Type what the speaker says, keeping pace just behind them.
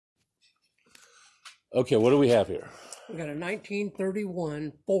Okay, what do we have here? We got a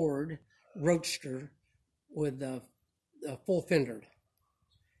 1931 Ford Roadster with a full fender.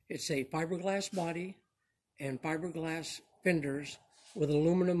 It's a fiberglass body and fiberglass fenders with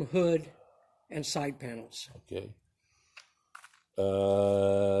aluminum hood and side panels. Okay.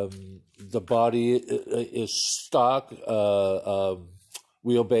 The body is stock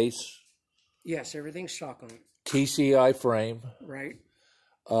wheelbase. Yes, everything's stock on it. TCI frame. Right.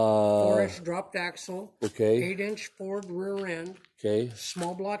 4-inch dropped axle. Okay. 8-inch Ford rear end. Okay.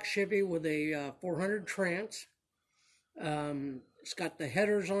 Small block Chevy with a 400 trans. It's got the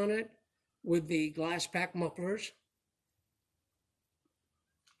headers on it with the glass pack mufflers.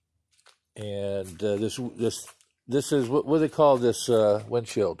 And this is what do they call this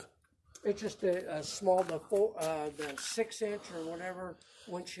windshield? It's just a small, the 6-inch or whatever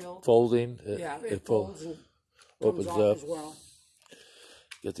windshield. Folding. Yeah, it folds and opens comes off up as well.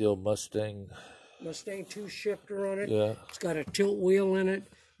 Get the old Mustang 2 shifter on it. Yeah. It's got a tilt wheel in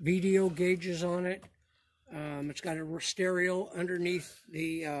it, VDO gauges on it. It's got a stereo underneath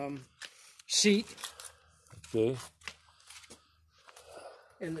the seat. Okay.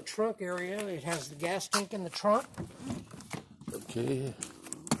 In the trunk area, it has the gas tank in the trunk. Okay.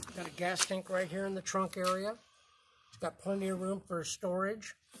 Got a gas tank right here in the trunk area. It's got plenty of room for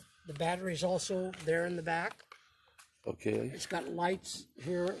storage. The battery's also there in the back. Okay. It's got lights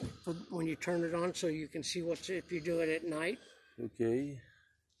here for when you turn it on so you can see what's if you do it at night. Okay.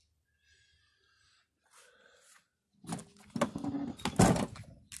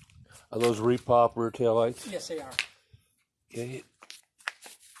 Are those repop rear taillights? Yes, they are. Okay.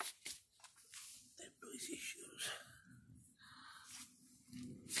 Them noisy shoes.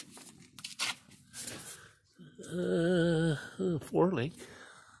 4-link.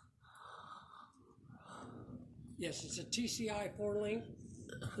 Yes, it's a TCI 4-link.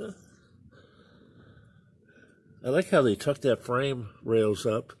 I like how they tuck that frame rails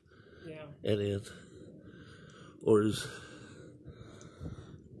up. Yeah. And in. Or is...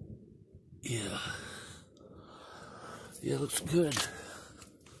 Yeah. Yeah, looks good.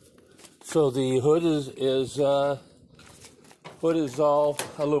 So the hood is all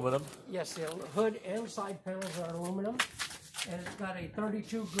aluminum. Yes, the hood and side panels are aluminum. And it's got a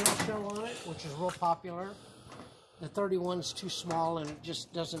 32 grill shell on it, which is real popular. The 31's too small and it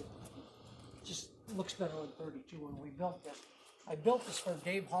just looks better with 32 when we built this. I built this for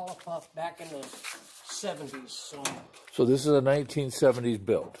Dave Hollipuff back in the 70s. So this is a 1970s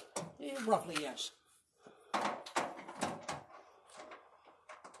build? Yeah, roughly, yes.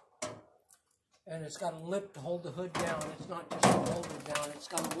 And it's got a lip to hold the hood down. It's not just to hold it down. It's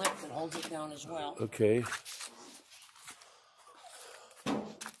got a lip that holds it down as well. Okay.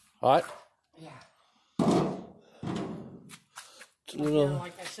 Hot? Yeah. It's a little... Yeah,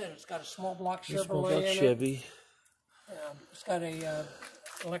 like I said, it's got a small block Chevrolet small block in it. Chevy. It's got a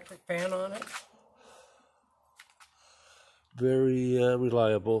electric fan on it. Very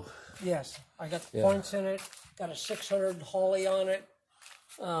reliable. Yes, I got the points in it. Got a 600 Holly on it.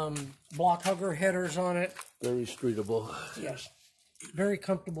 Block hugger headers on it. Very streetable. Yes, very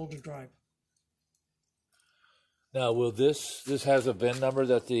comfortable to drive. Now, will this has a VIN number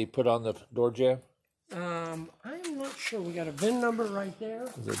that they put on the door jamb? I'm not sure. We got a VIN number right there.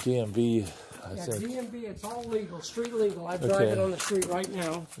 The DMV, I think. DMV, it's all legal, street legal. I drive it on the street right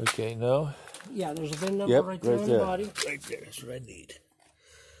now. Okay, no? Yeah, there's a VIN number right there on the body. Right there, that's what I need.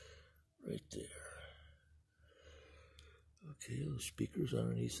 Right there. Okay, those speakers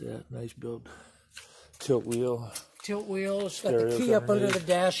underneath that. Nice build. Tilt wheel. Tilt wheel. It's got the key up under the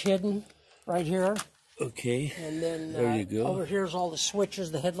dash hidden right here. Okay. And then there you go. Over here's all the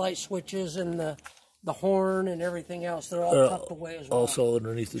switches, the headlight switches, and the horn and everything else. They're all tucked away as well. Also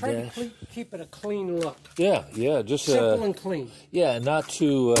underneath the dash. Try to keep it a clean look. Yeah, just simple and clean. Yeah, not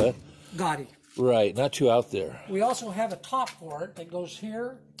too gaudy. Right, not too out there. We also have a top for it that goes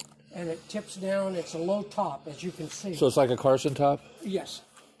here, and it tips down. It's a low top, as you can see. So it's like a Carson top? Yes.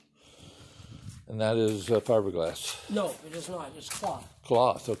 And that is fiberglass? No, it is not. It's cloth.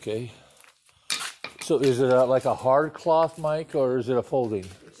 Cloth, okay. So is it like a hard cloth, Mike, or is it a folding?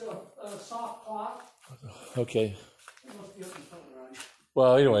 It's a soft cloth. Okay.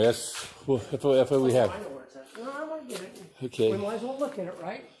 Well, anyway, that's if we have. I know where it's at. No, I might get it. Okay. We might as well look at it,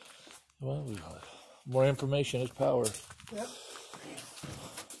 right? Well, more information is power. Yep.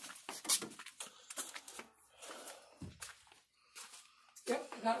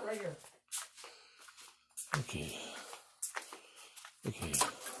 Yep, I got it right here. Okay. Okay.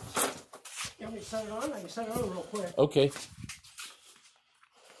 You want me to set it on? I can set it on real quick. Okay.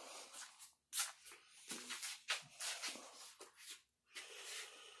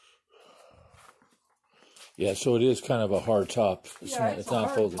 Yeah, so it is kind of a hard top. It's a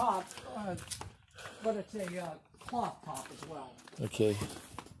hard folded. top, but it's a cloth top as well. Okay.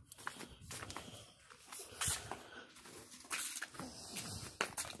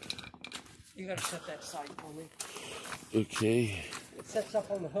 You got to set that side for me. Okay. It sets up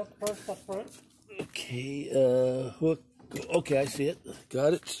on the hook first up front. Okay, hook. Okay, I see it.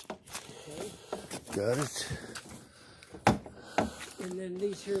 Got it. Okay. Got it. And then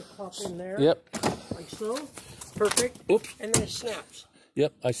these here pop in there. Yep. Like so. Perfect. Oops. And then it snaps.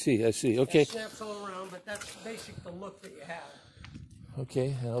 Yep, I see. Okay. It snaps all around, but that's basic the look that you have.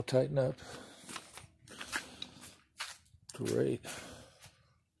 Okay, and I'll tighten up. Great.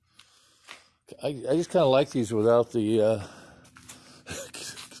 I just kind of like these without the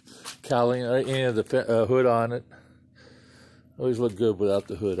cowling or any of the hood on it. Always look good without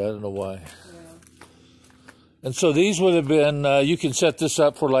the hood. I don't know why. Yeah. And so these would have been, you can set this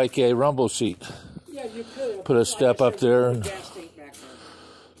up for like a rumble seat. Yeah, you could. Put a step up there. Gas tank back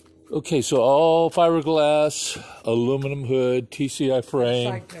there. Okay, so all fiberglass, aluminum hood, TCI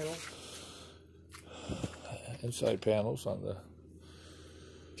frame. Side panel. And side panels on the...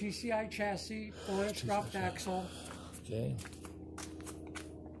 TCI chassis, 4-inch dropped axle. Okay.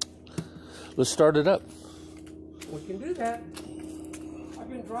 Let's start it up. We can do that. I've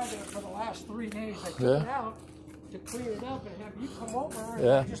been driving it for the last 3 days. I took it out to clean it up and have you come over, and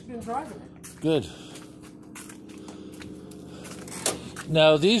I've just been driving it. Good.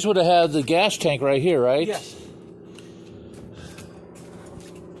 Now, these would have had the gas tank right here, right? Yes.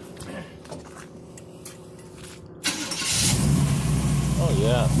 Oh,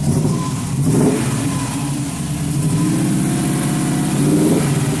 yeah.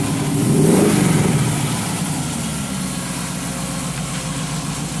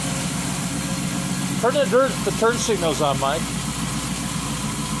 Turn the turn signals on, Mike.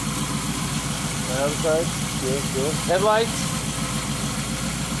 The other side. Good, good. Headlights.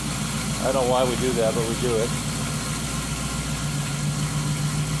 I don't know why we do that, but we do it.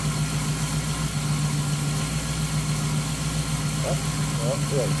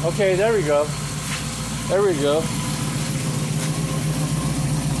 Okay, there we go. There we go.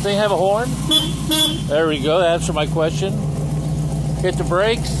 Thing have a horn? There we go. Answer my question. Hit the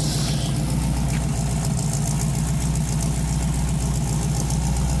brakes.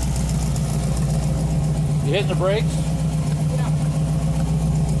 You hitting the brakes? Yeah.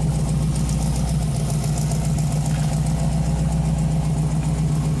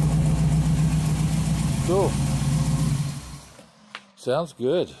 Cool. Sounds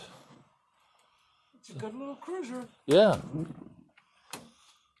good. It's a good little cruiser. Yeah.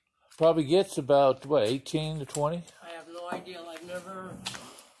 Probably gets about, what, 18 to 20? I have no idea.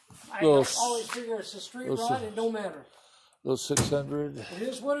 I Little always figure it's a street rod. It don't matter. Those 600. It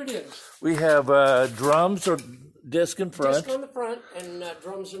is what it is. We have drums or disc in front. Disc on the front and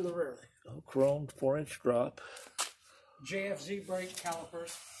drums in the rear. Oh, chromed 4-inch drop. JFZ brake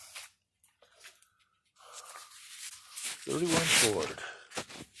calipers. 31 Ford.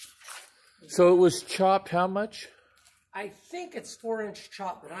 So it was chopped how much? I think it's 4-inch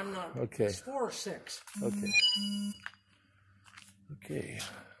chop, but I'm not. Okay. It's 4 or 6. Okay. Okay.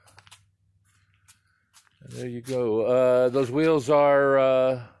 And there you go. Those wheels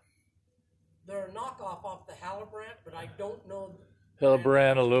are... They're a knockoff off the Halibrandt, but I don't know.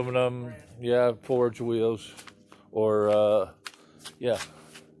 Halibrandt aluminum. Yeah, forged wheels. Or, yeah.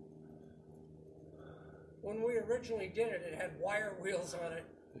 When we originally did it, it had wire wheels on it,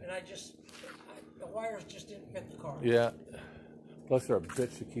 and the wires just didn't fit the car. Yeah. Plus they're a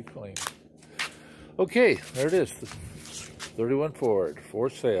bitch to keep clean. Okay, there it is. 31 Ford for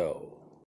sale.